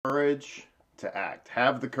courage to act.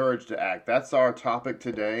 Have the courage to act. That's our topic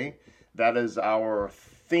today. That is our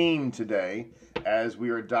theme today as we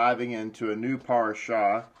are diving into a new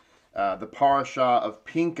parashah, the parashah of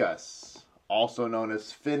Pinchas, also known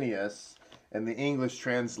as Phinehas in the English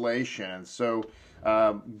translation. So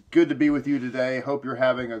good to be with you today. Hope you're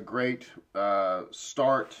having a great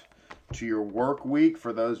start to your work week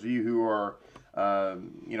for those of you who are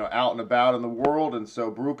out and about in the world. And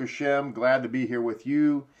so Baruch Hashem, glad to be here with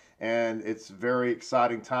you. And it's a very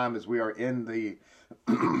exciting time as we are in the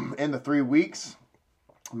in the 3 weeks.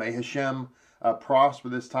 May Hashem prosper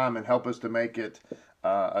this time and help us to make it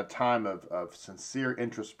a time of sincere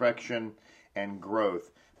introspection and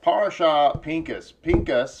growth. Parashah Pinchas,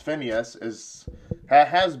 Phinehas,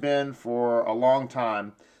 has been for a long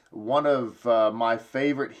time one of my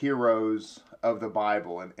favorite heroes of the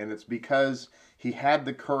Bible, and it's because he had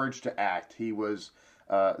the courage to act. He was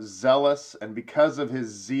zealous, and because of his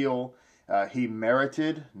zeal, he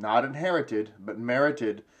merited, not inherited, but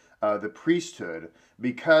merited the priesthood,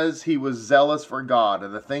 because he was zealous for God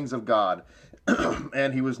and the things of God,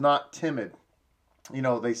 and he was not timid. You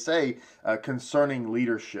know, they say concerning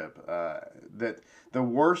leadership that the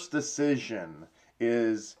worst decision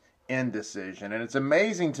is indecision. And it's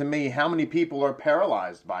amazing to me how many people are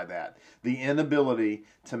paralyzed by that, the inability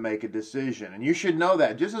to make a decision. And you should know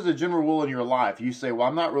that. Just as a general rule in your life, you say, well,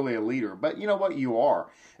 I'm not really a leader. But you know what? You are.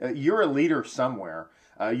 You're a leader somewhere.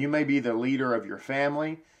 You may be the leader of your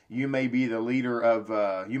family. You may be the leader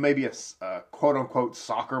of, you may be a quote-unquote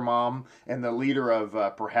soccer mom and the leader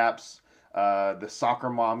of perhaps the soccer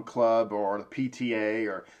mom club or the PTA,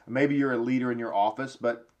 or maybe you're a leader in your office,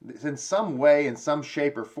 but in some way, in some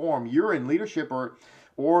shape or form, you're in leadership,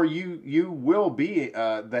 or you will be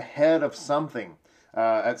the head of something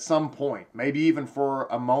at some point, maybe even for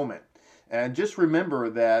a moment. And just remember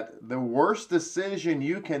that the worst decision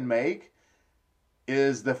you can make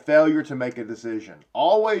is the failure to make a decision.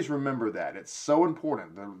 Always remember that. It's so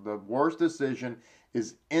important. The worst decision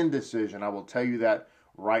is indecision. I will tell you that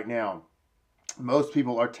right now. Most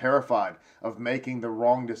people are terrified of making the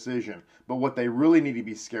wrong decision, but what they really need to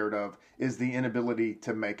be scared of is the inability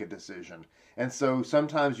to make a decision. And so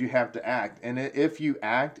sometimes you have to act, and if you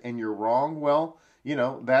act and you're wrong, well, you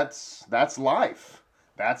know, that's life.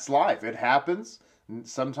 That's life. It happens.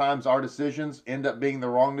 Sometimes our decisions end up being the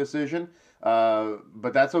wrong decision,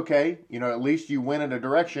 but that's okay. You know, at least you went in a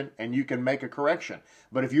direction and you can make a correction.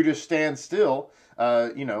 But if you just stand still,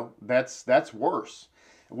 that's worse.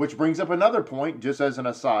 Which brings up another point, just as an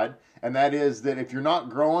aside, and that is that if you're not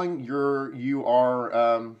growing, you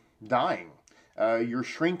are dying. You're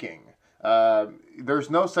shrinking. There's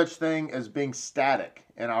no such thing as being static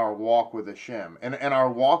in our walk with Hashem, and our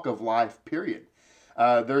walk of life, period.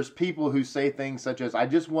 There's people who say things such as, I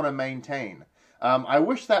just want to maintain. I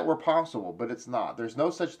wish that were possible, but it's not. There's no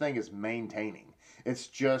such thing as maintaining. It's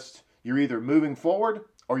just you're either moving forward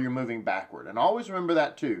or you're moving backward. And always remember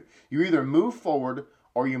that too. You either move forward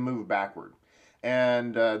or you move backward.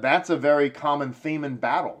 And that's a very common theme in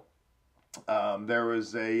battle. There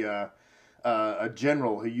was a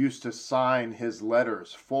general who used to sign his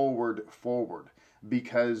letters forward,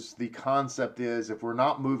 because the concept is if we're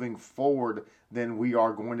not moving forward, then we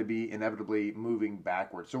are going to be inevitably moving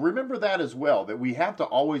backward. So remember that as well, that we have to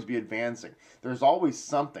always be advancing. There's always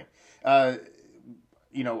something. I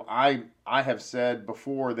have said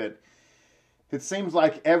before that it seems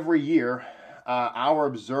like every year our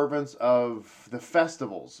observance of the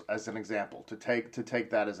festivals, as an example, to take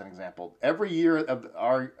that as an example, every year of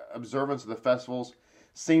our observance of the festivals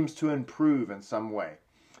seems to improve in some way.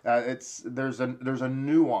 There's a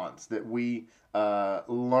nuance that we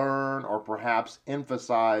learn or perhaps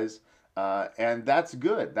emphasize, and that's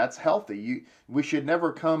good. That's healthy. We should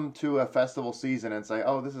never come to a festival season and say,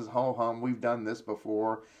 "Oh, this is ho-hum. We've done this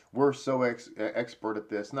before. We're so expert at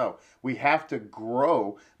this." No, we have to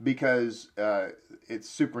grow because it's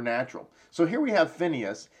supernatural. So here we have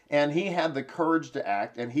Phinehas, and he had the courage to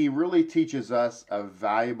act, and he really teaches us a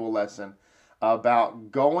valuable lesson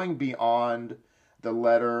about going beyond the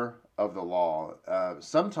letter of the law.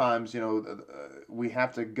 Sometimes, we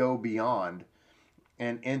have to go beyond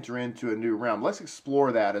and enter into a new realm. Let's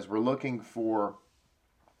explore that as we're looking for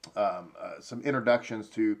some introductions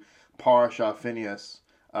to Parashah Phinehas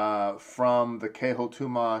from the Kehot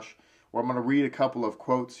Chumash, where I'm going to read a couple of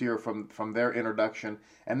quotes here from their introduction,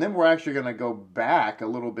 and then we're actually going to go back a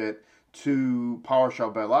little bit to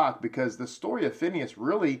Parashah Balak, because the story of Phinehas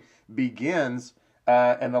really begins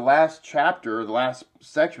in the last chapter, the last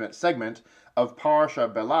segment of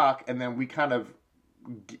Parashah Balak, and then we kind of,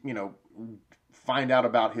 find out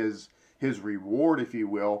about his reward, if you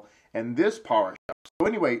will, and this parashah.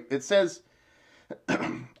 anyway, it says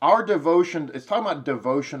our devotion, it's talking about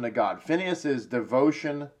devotion to God. Phinehas'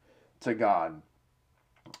 devotion to God.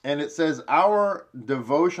 And it says our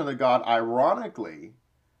devotion to God, ironically,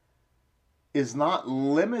 is not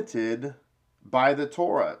limited by the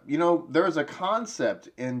Torah. You know, there's a concept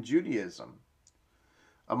in Judaism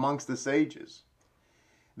amongst the sages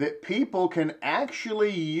that people can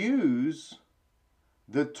actually use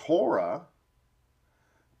the Torah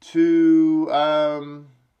to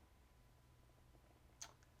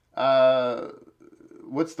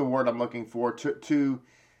what's the word I'm looking for?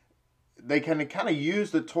 They can kind of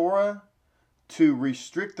use the Torah to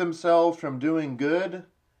restrict themselves from doing good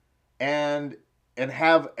and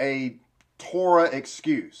have a Torah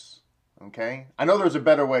excuse. Okay? I know there's a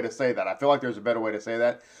better way to say that. I feel like there's a better way to say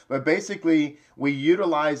that. But basically, we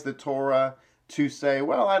utilize the Torah to say,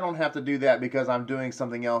 well, I don't have to do that because I'm doing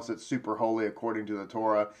something else that's super holy according to the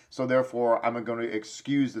Torah, so therefore I'm going to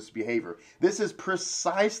excuse this behavior. This is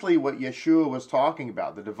precisely what Yeshua was talking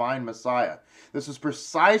about, the divine Messiah. This is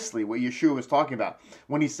precisely what Yeshua was talking about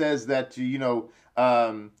when he says that, you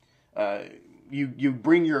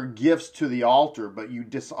bring your gifts to the altar, but you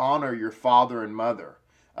dishonor your father and mother.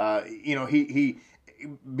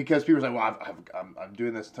 Because people say, well, I'm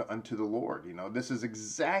doing this unto the Lord. You know, this is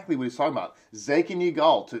exactly what he's talking about. Zaykin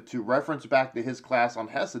Yigal, to reference back to his class on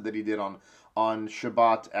Hesed that he did on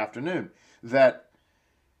Shabbat afternoon, that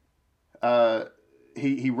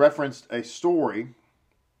he referenced a story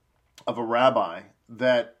of a rabbi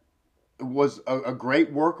that was a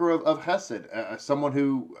great worker of Hesed, someone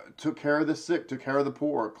who took care of the sick, took care of the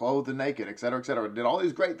poor, clothed the naked, etc., did all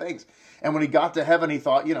these great things. And when he got to heaven, he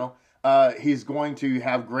thought, he's going to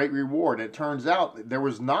have great reward. It turns out there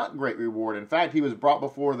was not great reward. In fact, he was brought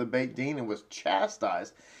before the Beit Din and was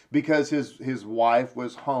chastised because his wife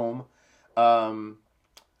was home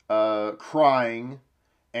crying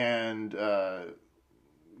and,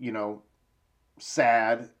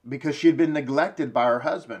 sad because she had been neglected by her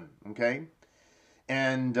husband. Okay.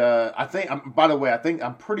 And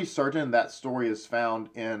I'm pretty certain that story is found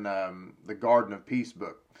in the Garden of Peace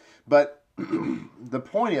book. But the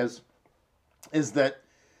point is that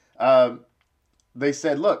they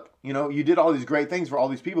said, look, you did all these great things for all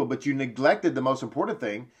these people, but you neglected the most important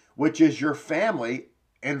thing, which is your family.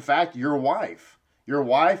 In fact, your wife. Your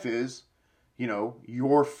wife is,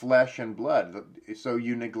 your flesh and blood. So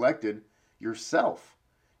you neglected yourself.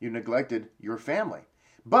 You neglected your family.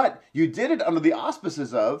 But you did it under the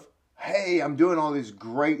auspices of, hey, I'm doing all these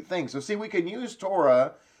great things. So see, we can use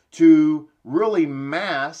Torah to really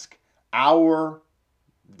mask our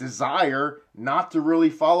desire not to really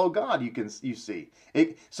follow God. You see.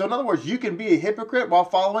 So in other words, you can be a hypocrite while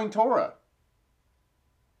following Torah.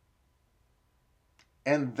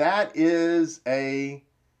 And that is a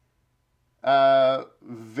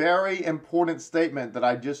very important statement that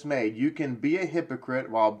I just made. You can be a hypocrite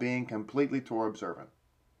while being completely Torah observant.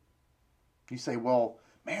 You say, well,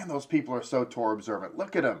 man, those people are so Torah observant.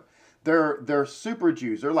 Look at them. They're super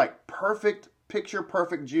Jews. They're like picture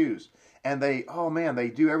perfect Jews. And they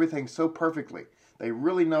do everything so perfectly. They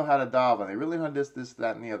really know how to daven. They really know this,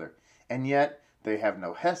 that, and the other. And yet, they have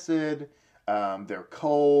no hesed. They're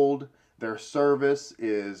cold. Their service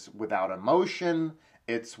is without emotion.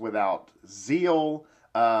 It's without zeal.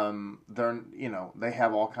 They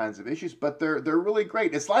have all kinds of issues, but they're really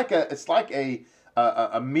great. It's like a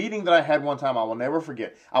meeting that I had one time I will never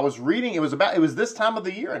forget. I was reading. It was this time of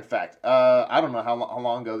the year. In fact, I don't know how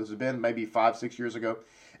long ago this has been. Maybe 5-6 years ago.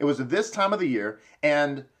 It was at this time of the year,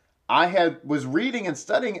 and I was reading and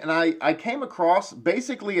studying, and I came across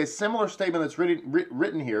basically a similar statement that's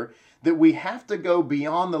written here, that we have to go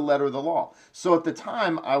beyond the letter of the law. So at the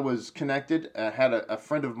time, I was connected, had a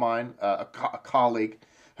friend of mine, a colleague,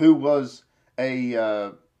 who was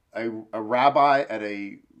a rabbi at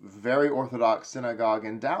a very Orthodox synagogue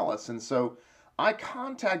in Dallas. And so I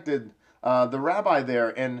contacted the rabbi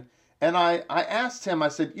there, and I asked him, I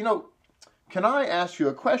said, can I ask you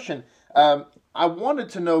a question? I wanted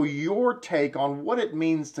to know your take on what it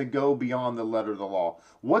means to go beyond the letter of the law.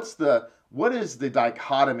 What is the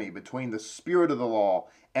dichotomy between the spirit of the law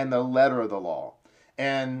and the letter of the law?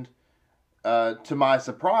 And to my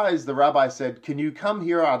surprise, the rabbi said, can you come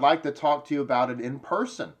here? I'd like to talk to you about it in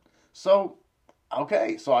person. So,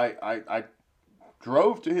 okay. So I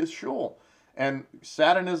drove to his shul and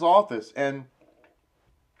sat in his office, and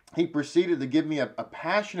he proceeded to give me a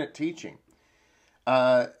passionate teaching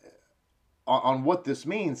on what this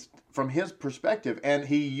means from his perspective. And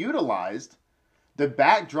he utilized the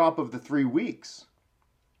backdrop of the 3 weeks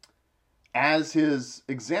as his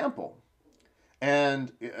example.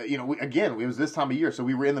 And, it was this time of year, so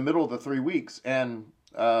we were in the middle of the 3 weeks, and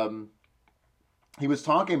he was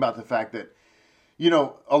talking about the fact that,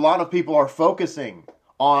 a lot of people are focusing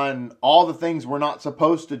on all the things we're not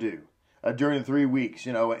supposed to do during the 3 weeks,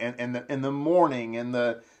 and in the morning, and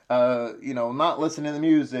the not listening to the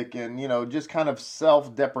music, and, just kind of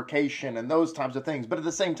self-deprecation and those types of things. But at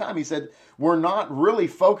the same time, he said, we're not really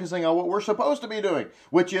focusing on what we're supposed to be doing,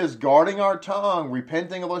 which is guarding our tongue,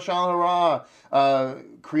 repenting of Lashon Hara,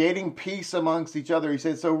 creating peace amongst each other. He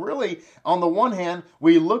said, so really, on the one hand,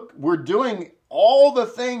 we're doing all the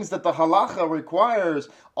things that the halacha requires,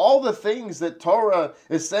 all the things that Torah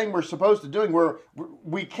is saying we're supposed to doing,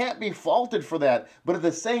 we can't be faulted for that. But at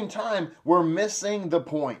the same time, we're missing the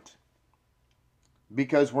point,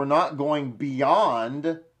 because we're not going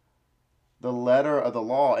beyond the letter of the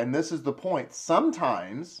law. And this is the point.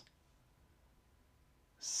 Sometimes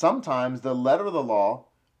the letter of the law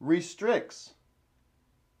restricts.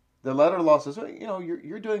 The letter of the law says,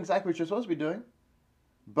 you're doing exactly what you're supposed to be doing,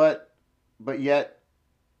 but yet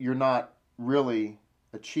you're not really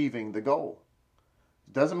achieving the goal.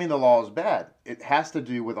 It doesn't mean the law is bad. It has to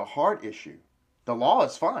do with a heart issue. The law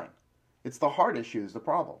is fine. It's the heart issue is the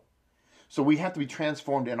problem. So we have to be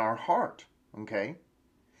transformed in our heart, okay?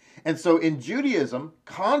 And so in Judaism,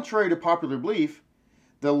 contrary to popular belief,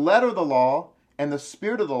 the letter of the law and the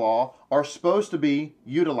spirit of the law are supposed to be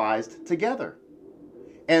utilized together.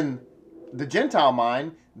 And the Gentile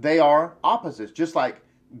mind, they are opposites, just like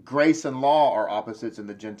grace and law are opposites in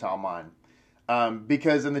the Gentile mind.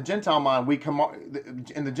 Because in the Gentile mind,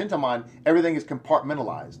 everything is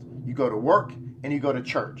compartmentalized. You go to work and you go to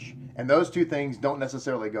church. And those two things don't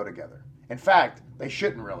necessarily go together. In fact, they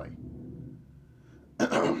shouldn't really.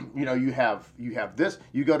 You have this,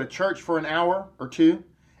 you go to church for an hour or two,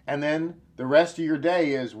 and then the rest of your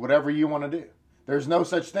day is whatever you want to do. There's no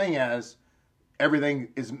such thing as everything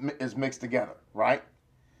is mixed together, right?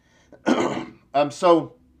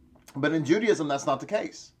 But in Judaism, that's not the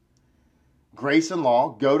case. Grace and law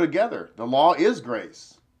go together. The law is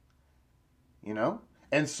grace,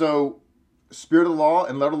 and so spirit of the law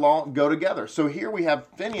and letter of the law go together. So here we have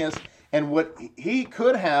Phinehas, and what he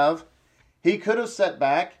could have sat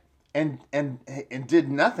back and did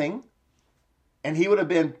nothing, and he would have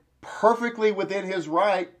been perfectly within his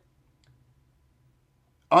right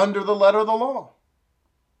under the letter of the law.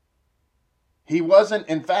 He wasn't.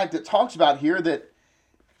 In fact, it talks about here that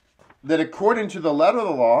according to the letter of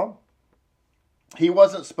the law, he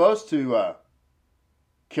wasn't supposed to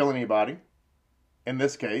kill anybody. In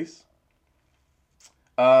this case,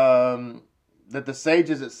 that the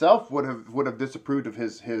sages itself would have disapproved of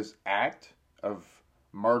his act of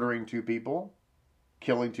murdering two people,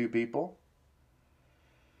 killing two people,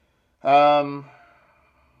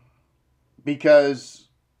 because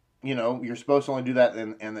you're supposed to only do that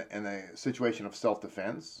in a situation of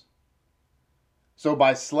self-defense. So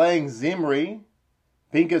by slaying Zimri,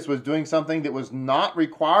 Pinchas was doing something that was not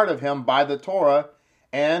required of him by the Torah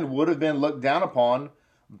and would have been looked down upon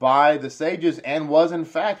by the sages, and was in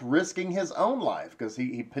fact risking his own life, because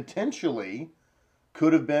he potentially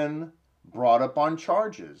could have been brought up on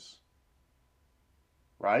charges.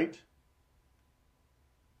 Right?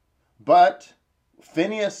 But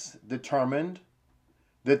Phinehas determined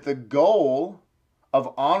that the goal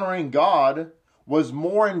of honoring God was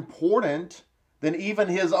more important than even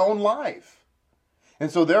his own life. And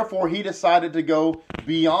so therefore he decided to go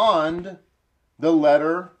beyond the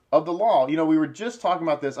letter of the law. We were just talking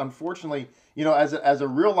about this, unfortunately, as a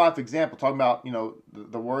real life example, talking about,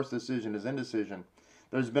 the worst decision is indecision.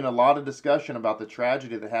 There's been a lot of discussion about the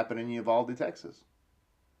tragedy that happened in Uvalde, Texas,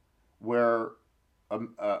 where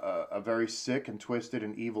a very sick and twisted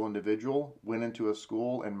and evil individual went into a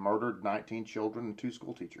school and murdered 19 children and 2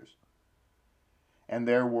 school teachers. And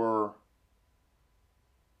there were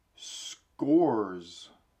scores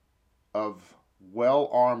of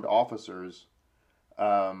well-armed officers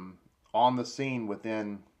on the scene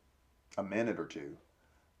within a minute or two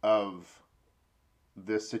of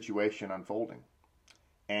this situation unfolding.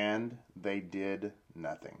 And they did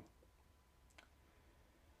nothing.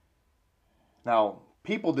 Now,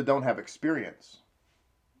 people that don't have experience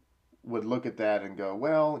would look at that and go,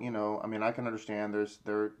 well, I can understand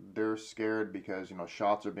they're scared because,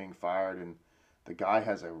 shots are being fired and the guy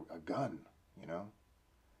has a gun,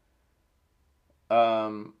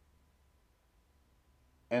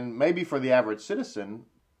 And maybe for the average citizen,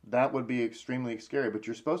 that would be extremely scary, but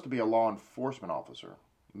you're supposed to be a law enforcement officer,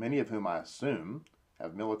 many of whom I assume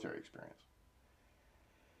have military experience.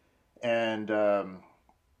 And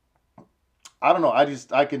I don't know.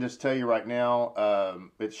 I can just tell you right now,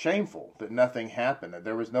 it's shameful that nothing happened. That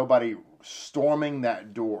there was nobody storming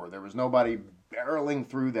that door. There was nobody barreling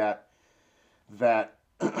through that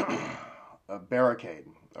barricade,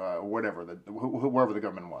 whatever whoever the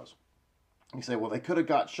government was. You say, well, they could have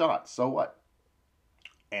got shot. So what?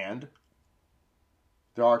 And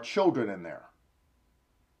there are children in there.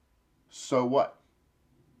 So what?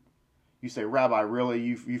 You say, Rabbi, really?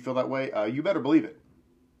 You feel that way? You better believe it.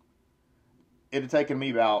 It had taken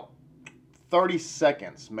me about 30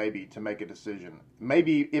 seconds maybe to make a decision.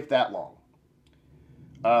 Maybe if that long.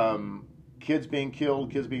 Kids being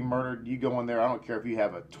killed, kids being murdered. You go in there, I don't care if you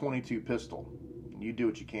have a .22 pistol. You do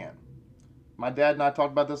what you can. My dad and I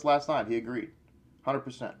talked about this last night. He agreed.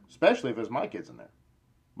 100%. Especially if it was my kids in there.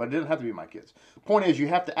 But it didn't have to be my kids. The point is, you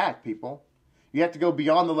have to act, people. You have to go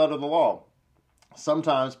beyond the letter of the law.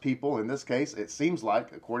 Sometimes people, in this case, it seems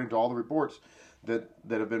like, according to all the reports that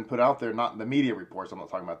have been put out there, not the media reports, I'm not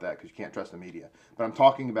talking about that because you can't trust the media, but I'm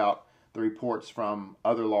talking about the reports from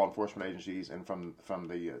other law enforcement agencies and from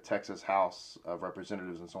the Texas House of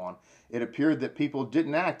Representatives and so on. It appeared that people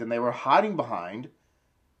didn't act and they were hiding behind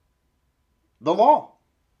the law.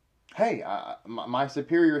 Hey, my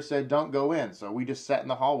superior said don't go in, so we just sat in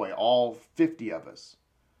the hallway, all 50 of us,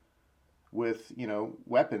 with,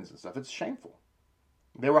 weapons and stuff. It's shameful.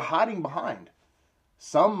 They were hiding behind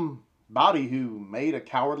somebody who made a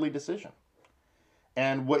cowardly decision.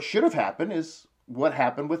 And what should have happened is what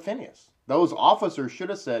happened with Phineas. Those officers should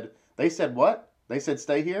have said, they said what? They said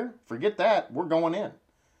stay here? Forget that. We're going in.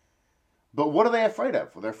 But what are they afraid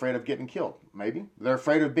of? Well, they're afraid of getting killed. Maybe. They're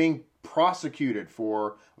afraid of being prosecuted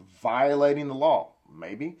for violating the law.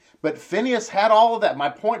 Maybe. But Phineas had all of that. My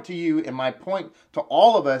point to you and my point to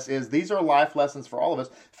all of us is these are life lessons for all of us.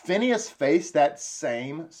 Phineas faced that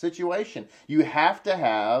same situation. You have to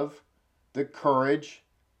have the courage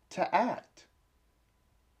to act.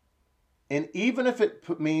 And even if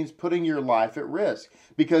it means putting your life at risk,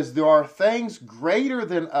 because there are things greater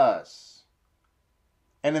than us.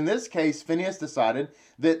 And in this case, Phineas decided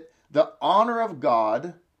that the honor of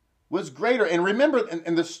God was greater. And remember,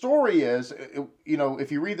 and the story is,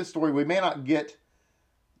 if you read the story, we may not get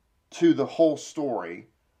to the whole story,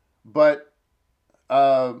 but,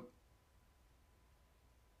 part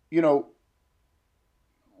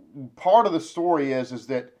of the story is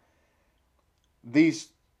that this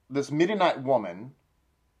Midianite woman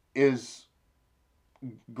is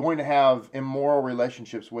going to have immoral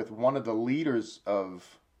relationships with one of the leaders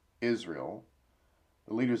of Israel,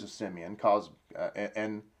 the leaders of Simeon,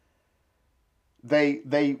 and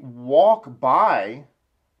they walk by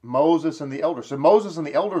Moses and the elders. So Moses and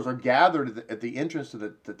the elders are gathered at the entrance to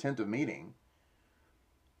the tent of meeting.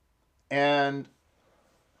 And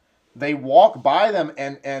they walk by them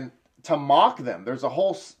and to mock them. There's a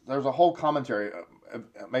whole commentary.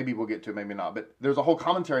 Maybe we'll get to it, maybe not. But there's a whole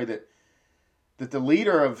commentary that the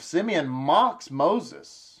leader of Simeon mocks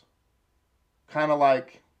Moses. Kind of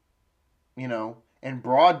like, in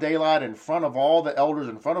broad daylight in front of all the elders,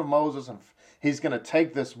 in front of Moses, and he's going to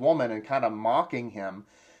take this woman and kind of mocking him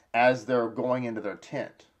as they're going into their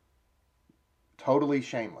tent. Totally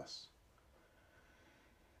shameless.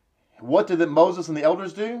 What did Moses and the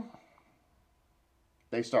elders do?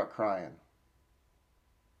 They start crying.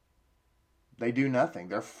 They do nothing.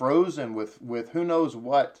 They're frozen with who knows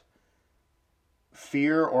what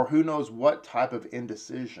fear or who knows what type of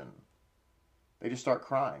indecision. They just start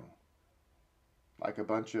crying. Like a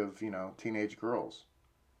bunch of, teenage girls.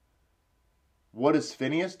 What does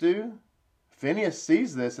Phineas do? Phineas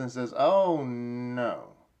sees this and says, oh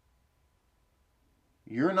no.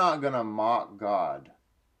 You're not going to mock God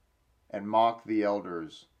and mock the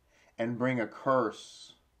elders and bring a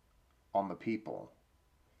curse on the people.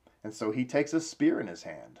 And so he takes a spear in his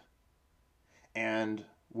hand. And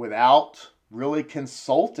without really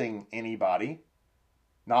consulting anybody,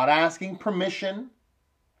 not asking permission,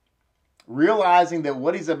 realizing that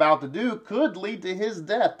what he's about to do could lead to his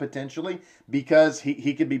death potentially, because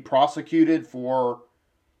he could be prosecuted for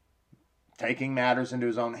taking matters into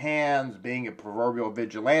his own hands, being a proverbial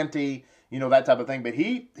vigilante, that type of thing. But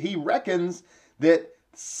he reckons that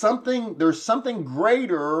there's something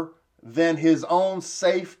greater than his own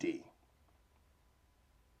safety.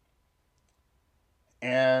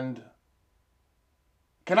 And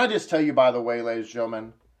can I just tell you, by the way, ladies and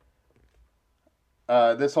gentlemen,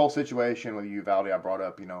 this whole situation with Uvalde I brought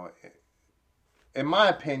up, in my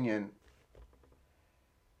opinion,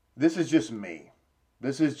 this is just me.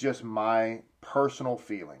 This is just my personal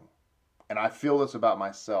feeling. And I feel this about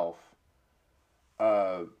myself.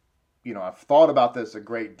 I've thought about this a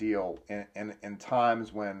great deal in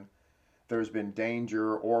times when there's been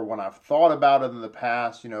danger, or when I've thought about it in the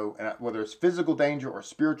past, and whether it's physical danger or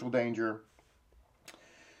spiritual danger,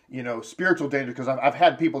 spiritual danger, because I've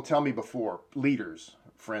had people tell me before, leaders,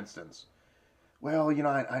 for instance, well,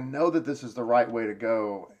 I know that this is the right way to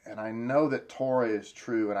go, and I know that Torah is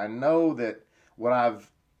true, and I know that what I've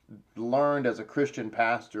learned as a Christian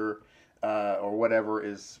pastor or whatever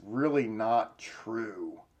is really not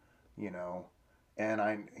true, and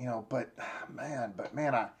but man,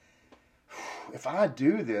 if I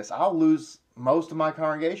do this, I'll lose most of my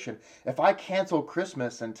congregation. If I cancel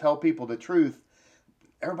Christmas and tell people the truth,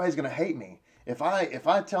 everybody's going to hate me. If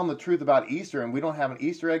I tell them the truth about Easter and we don't have an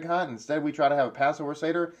Easter egg hunt, instead we try to have a Passover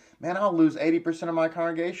Seder, man, I'll lose 80% of my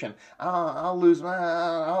congregation. I'll lose.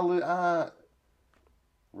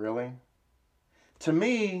 Really? To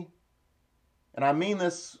me, and I mean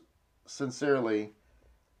this sincerely,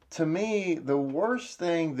 to me, the worst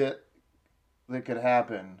thing that could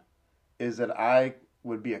happen is that I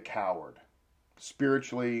would be a coward,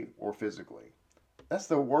 spiritually or physically. That's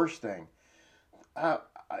the worst thing. That's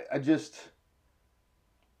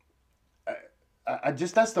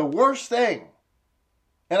the worst thing.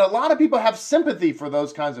 And a lot of people have sympathy for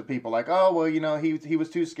those kinds of people. Like, oh, well, he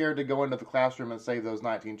was too scared to go into the classroom and save those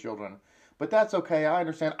 19 children. But that's okay. I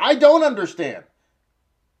understand. I don't understand.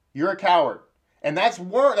 You're a coward. And that's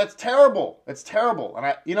terrible. It's terrible.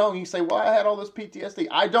 And you say, well, I had all this PTSD.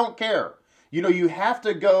 I don't care. You have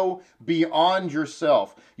to go beyond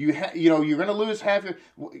yourself. You're going to lose half your,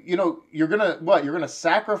 you're going to, what? You're going to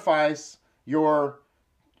sacrifice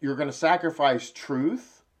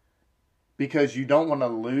truth because you don't want to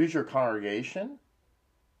lose your congregation.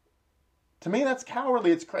 To me, that's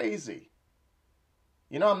cowardly. It's crazy.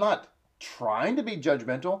 I'm not trying to be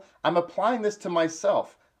judgmental. I'm applying this to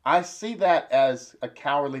myself. I see that as a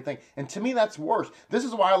cowardly thing. And to me, that's worse. This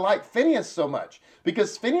is why I like Phineas so much.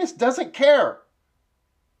 Because Phineas doesn't care.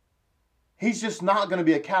 He's just not going to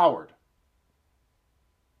be a coward.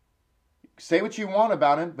 Say what you want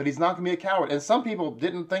about him, but he's not going to be a coward. And some people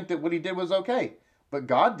didn't think that what he did was okay. But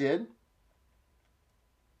God did.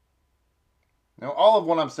 Now, all of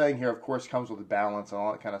what I'm saying here, of course, comes with a balance and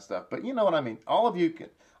all that kind of stuff. But you know what I mean.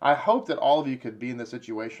 I hope that all of you could be in this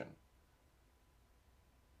situation.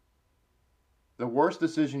 The worst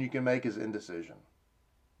decision you can make is indecision.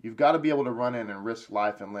 You've got to be able to run in and risk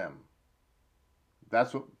life and limb.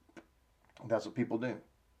 That's what people do.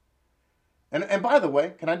 And by the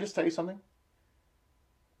way, can I just tell you something?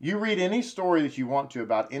 You read any story that you want to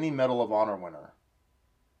about any Medal of Honor winner,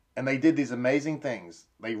 and they did these amazing things.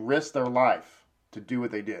 They risked their life to do what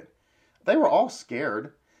they did. They were all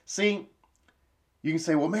scared. See, you can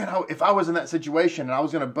say, well, man, if I was in that situation and I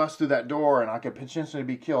was going to bust through that door and I could potentially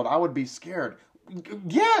be killed, I would be scared.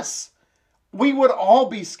 Yes, we would all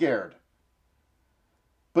be scared.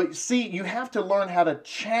 But see, you have to learn how to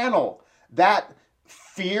channel that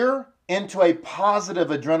fear into a positive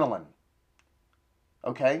adrenaline.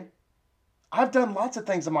 Okay? I've done lots of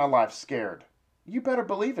things in my life scared. You better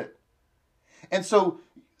believe it. And so,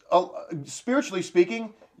 spiritually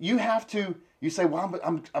speaking, you say,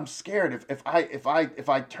 well, I'm scared. If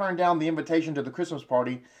I turn down the invitation to the Christmas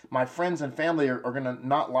party, my friends and family are going to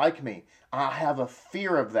not like me. I have a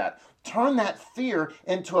fear of that. Turn that fear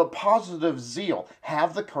into a positive zeal.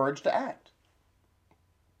 Have the courage to act.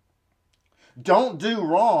 Don't do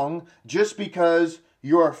wrong just because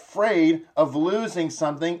you're afraid of losing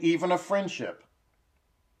something, even a friendship.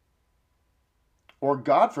 Or,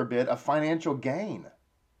 God forbid, a financial gain.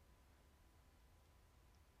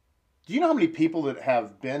 Do you know how many people that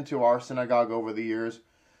have been to our synagogue over the years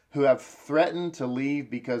who have threatened to leave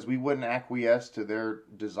because we wouldn't acquiesce to their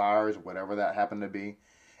desires, whatever that happened to be,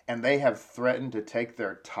 and they have threatened to take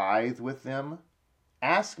their tithe with them?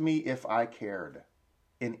 Ask me if I cared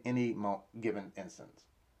in any given instance.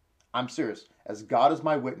 I'm serious. As God is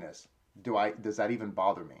my witness, does that even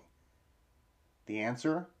bother me? The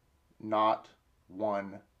answer, not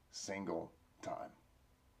one single time.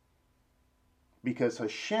 Because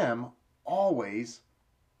Hashem always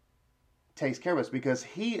takes care of us, because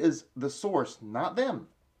He is the source, not them.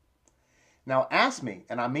 Now ask me,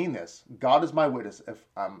 and I mean this, God is my witness, if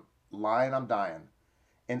I'm lying, I'm dying.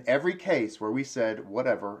 In every case where we said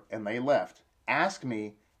whatever and they left, ask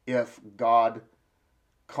me if God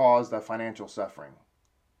caused a financial suffering.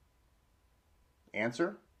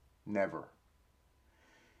 Answer, never.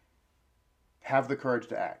 Have the courage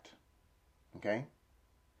to act. Okay?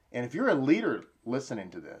 And if you're a leader listening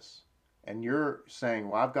to this, and you're saying,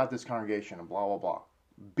 well, I've got this congregation and blah, blah, blah,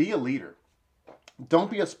 be a leader.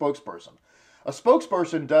 Don't be a spokesperson. A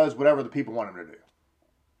spokesperson does whatever the people want him to do.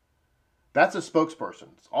 That's a spokesperson.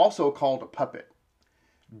 It's also called a puppet.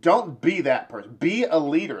 Don't be that person. Be a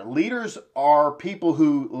leader. Leaders are people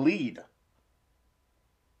who lead.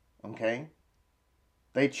 Okay?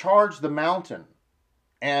 They charge the mountain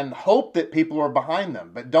and hope that people are behind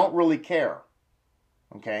them, but don't really care.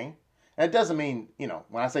 Okay? And it doesn't mean,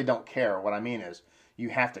 when I say don't care, what I mean is you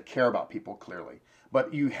have to care about people clearly.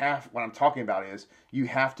 But what I'm talking about is you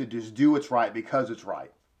have to just do what's right because it's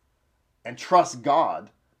right. And trust God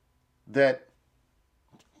that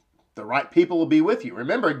the right people will be with you.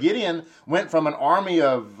 Remember, Gideon went from an army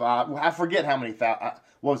of, I forget how many, what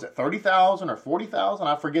was it, 30,000 or 40,000?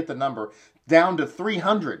 I forget the number, down to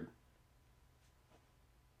 300.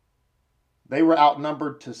 They were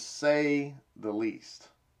outnumbered to say the least.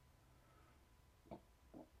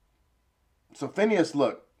 So Phineas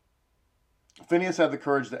had the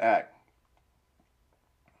courage to act.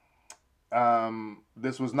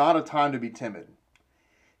 This was not a time to be timid.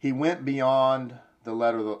 He went beyond a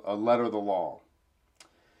letter of the law.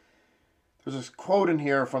 There's this quote in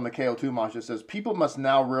here from the K.O. Tumash that says, people must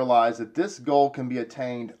now realize that this goal can be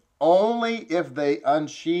attained only if they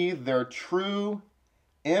unsheathe their true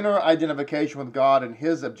inner identification with God and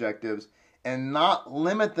His objectives and not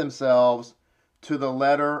limit themselves to the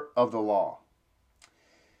letter of the law.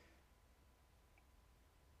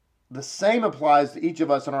 The same applies to each of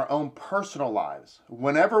us in our own personal lives.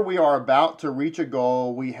 Whenever we are about to reach a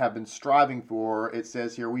goal we have been striving for, it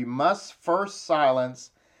says here, we must first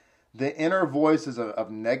silence the inner voices of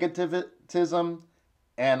negativism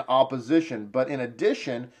and opposition. But in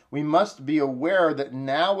addition, we must be aware that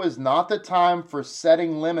now is not the time for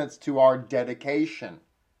setting limits to our dedication.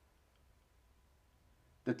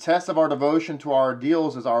 The test of our devotion to our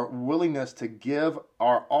ideals is our willingness to give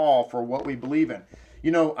our all for what we believe in.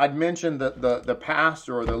 I'd mentioned the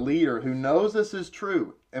pastor or the leader who knows this is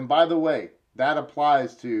true. And by the way, that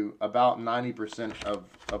applies to about 90%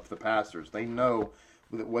 of the pastors. They know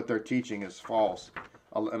that what they're teaching is false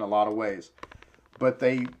in a lot of ways. But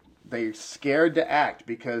they're scared to act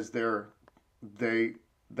because they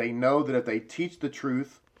know that if they teach the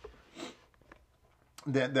truth,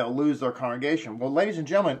 that they'll lose their congregation. Well, ladies and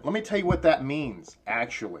gentlemen, let me tell you what that means,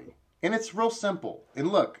 actually. And it's real simple. And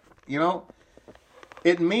look,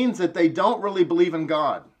 it means that they don't really believe in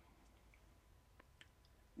God.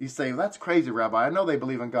 You say, that's crazy, Rabbi. I know they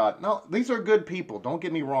believe in God. No, these are good people. Don't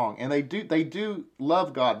get me wrong. And they do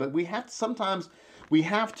love God. But sometimes we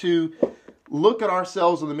have to look at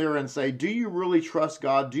ourselves in the mirror and say, do you really trust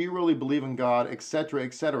God? Do you really believe in God? Etc.,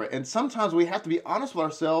 etc. And sometimes we have to be honest with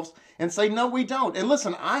ourselves and say, no, we don't. And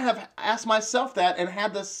listen, I have asked myself that and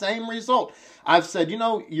had the same result. I've said, you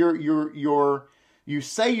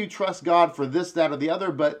say you trust God for this, that, or the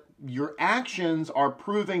other, but your actions are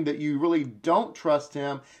proving that you really don't trust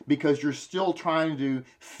Him because you're still trying to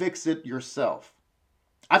fix it yourself.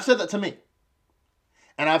 I've said that to me.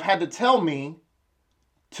 And I've had to tell me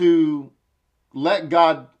to let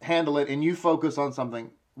God handle it and you focus on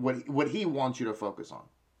something, what He wants you to focus on,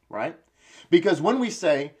 right? Because when we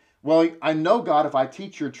say, well, I know, God, if I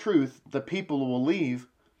teach your truth, the people will leave,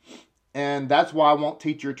 and that's why I won't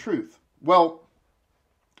teach your truth. Well,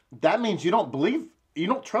 that means you don't believe, you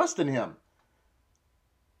don't trust in Him.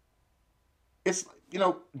 It's,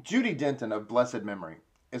 Judy Denton of blessed memory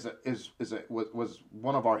was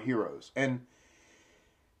one of our heroes. And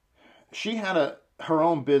she had her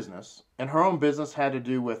own business, and her own business had to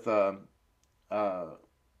do with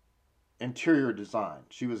interior design.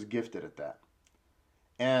 She was gifted at that.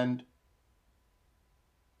 And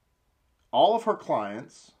all of her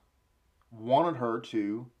clients wanted her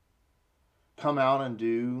to come out and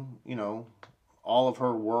do, all of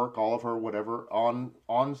her work, all of her whatever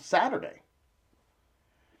on Saturday.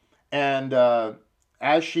 And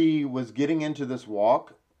as she was getting into this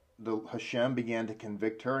walk, Hashem began to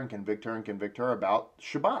convict her about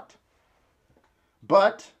Shabbat.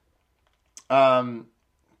 But the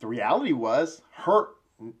reality was her,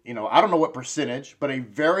 I don't know what percentage, but a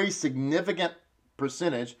very significant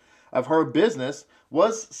percentage of her business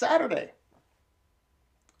was Saturday.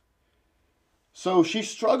 So she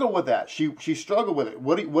struggled with that. She struggled with it.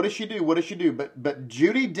 What did she do? What did she do? But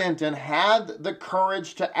Judy Denton had the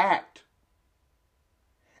courage to act.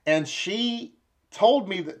 And she told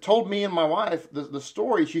me and my wife the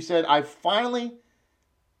story. She said, I finally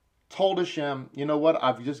told Hashem, you know what?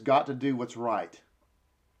 I've just got to do what's right.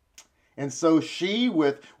 And so she,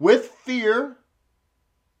 with fear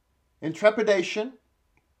and trepidation,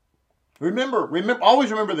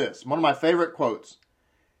 always remember this, one of my favorite quotes.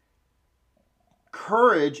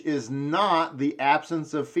 Courage is not the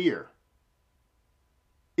absence of fear.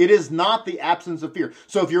 It is not the absence of fear.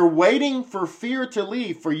 So if you're waiting for fear to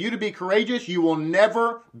leave for you to be courageous, you will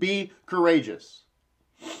never be courageous.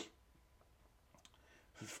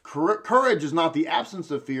 Courage is not the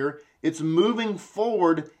absence of fear. It's moving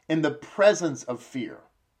forward in the presence of fear.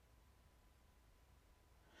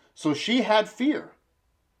 So she had fear,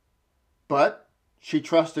 but she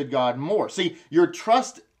trusted God more. See, your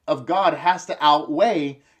trust of God has to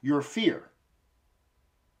outweigh your fear.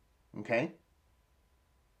 Okay?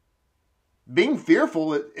 Being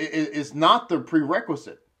fearful is not the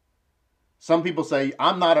prerequisite. Some people say,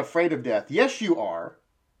 I'm not afraid of death. Yes, you are.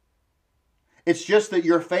 It's just that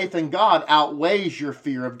your faith in God outweighs your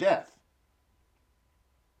fear of death,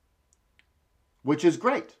 which is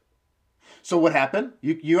great. So what happened?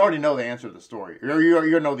 You already know the answer to the story. You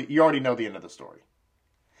already know the end of the story.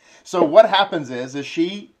 So what happens is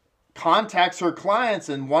she contacts her clients,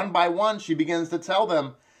 and one by one she begins to tell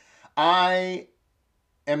them, I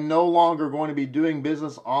am no longer going to be doing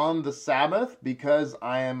business on the Sabbath because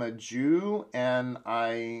I am a Jew and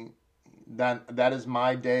that is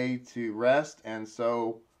my day to rest, and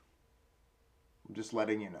so I'm just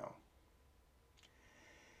letting you know.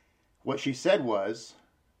 What she said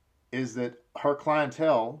is that her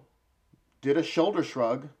clientele did a shoulder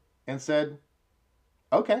shrug and said,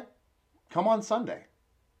 okay, come on Sunday.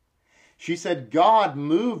 She said God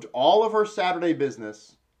moved all of her Saturday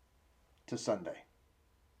business to Sunday.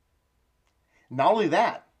 Not only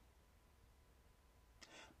that,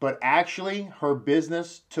 but actually her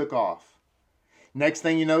business took off. Next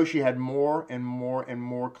thing you know, she had more and more and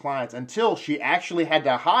more clients until she actually had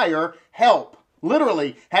to hire help.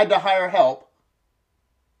 Literally had to hire help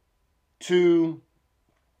to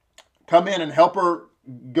come in and help her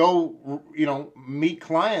go, meet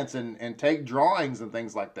clients and take drawings and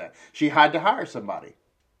things like that. She had to hire somebody.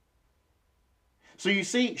 So you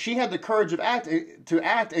see, she had the courage to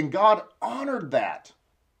act, and God honored that.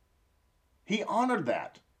 He honored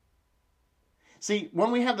that. See,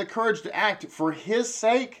 when we have the courage to act for His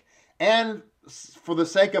sake and for the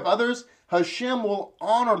sake of others, Hashem will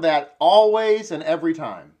honor that always and every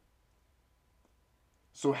time.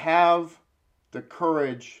 So have the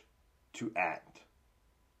courage to act.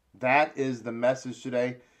 That is the message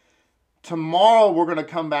today. Tomorrow we're going to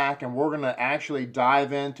come back and we're going to actually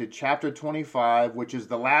dive into chapter 25, which is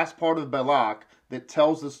the last part of Balak that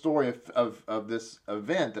tells the story of this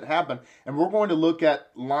event that happened. And we're going to look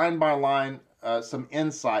at line by line some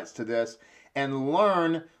insights to this and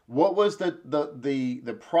learn what was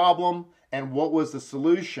the problem and what was the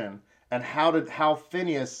solution, and how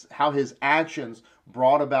his actions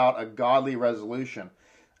brought about a godly resolution.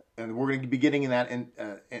 And we're going to be getting in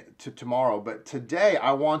that to tomorrow. But today,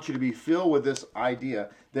 I want you to be filled with this idea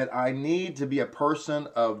that I need to be a person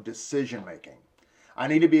of decision making. I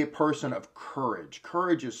need to be a person of courage.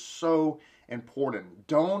 Courage is so important.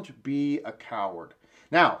 Don't be a coward.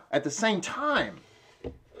 Now, at the same time,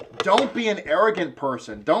 don't be an arrogant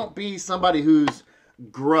person. Don't be somebody who's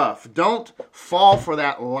gruff. Don't fall for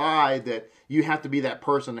that lie that you have to be that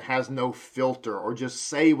person that has no filter or just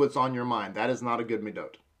say what's on your mind. That is not a good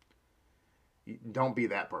midot. Don't be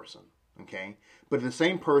that person, okay? But at the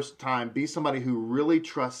same time, be somebody who really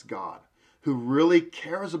trusts God, who really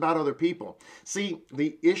cares about other people. See,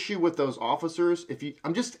 the issue with those officers,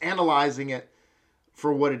 I'm just analyzing it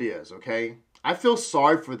for what it is, okay? I feel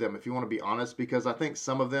sorry for them, if you want to be honest, because I think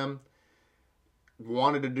some of them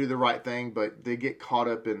wanted to do the right thing, but they get caught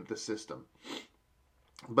up in the system.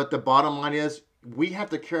 But the bottom line is, we have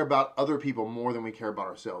to care about other people more than we care about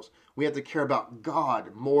ourselves. We have to care about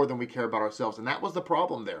God more than we care about ourselves. And that was the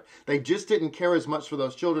problem there. They just didn't care as much for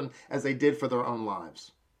those children as they did for their own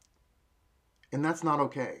lives. And that's not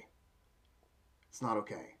okay. It's not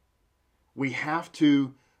okay. We have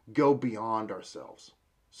to go beyond ourselves.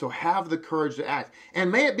 So have the courage to act.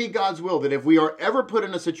 And may it be God's will that if we are ever put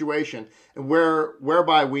in a situation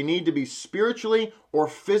whereby we need to be spiritually or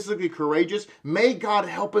physically courageous, may God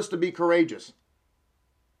help us to be courageous.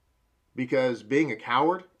 Because being a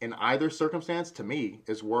coward in either circumstance, to me,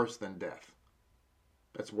 is worse than death.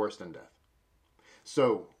 That's worse than death.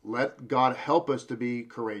 So let God help us to be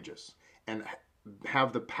courageous and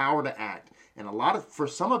have the power to act. And for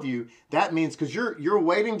some of you, that means because you're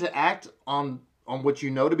waiting to act on what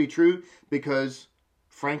you know to be true because,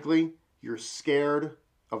 frankly, you're scared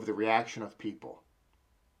of the reaction of people.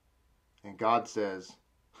 And God says,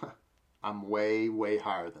 I'm way, way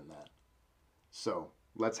higher than that. So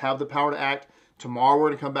let's have the power to act. Tomorrow we're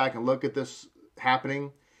going to come back and look at this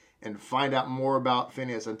happening and find out more about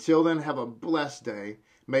Phinehas. Until then, have a blessed day.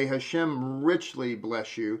 May Hashem richly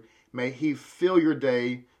bless you. May He fill your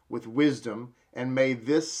day with wisdom. And may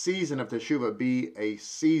this season of Teshuvah be a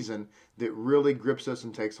season that really grips us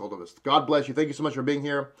and takes hold of us. God bless you. Thank you so much for being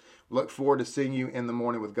here. Look forward to seeing you in the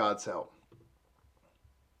morning with God's help.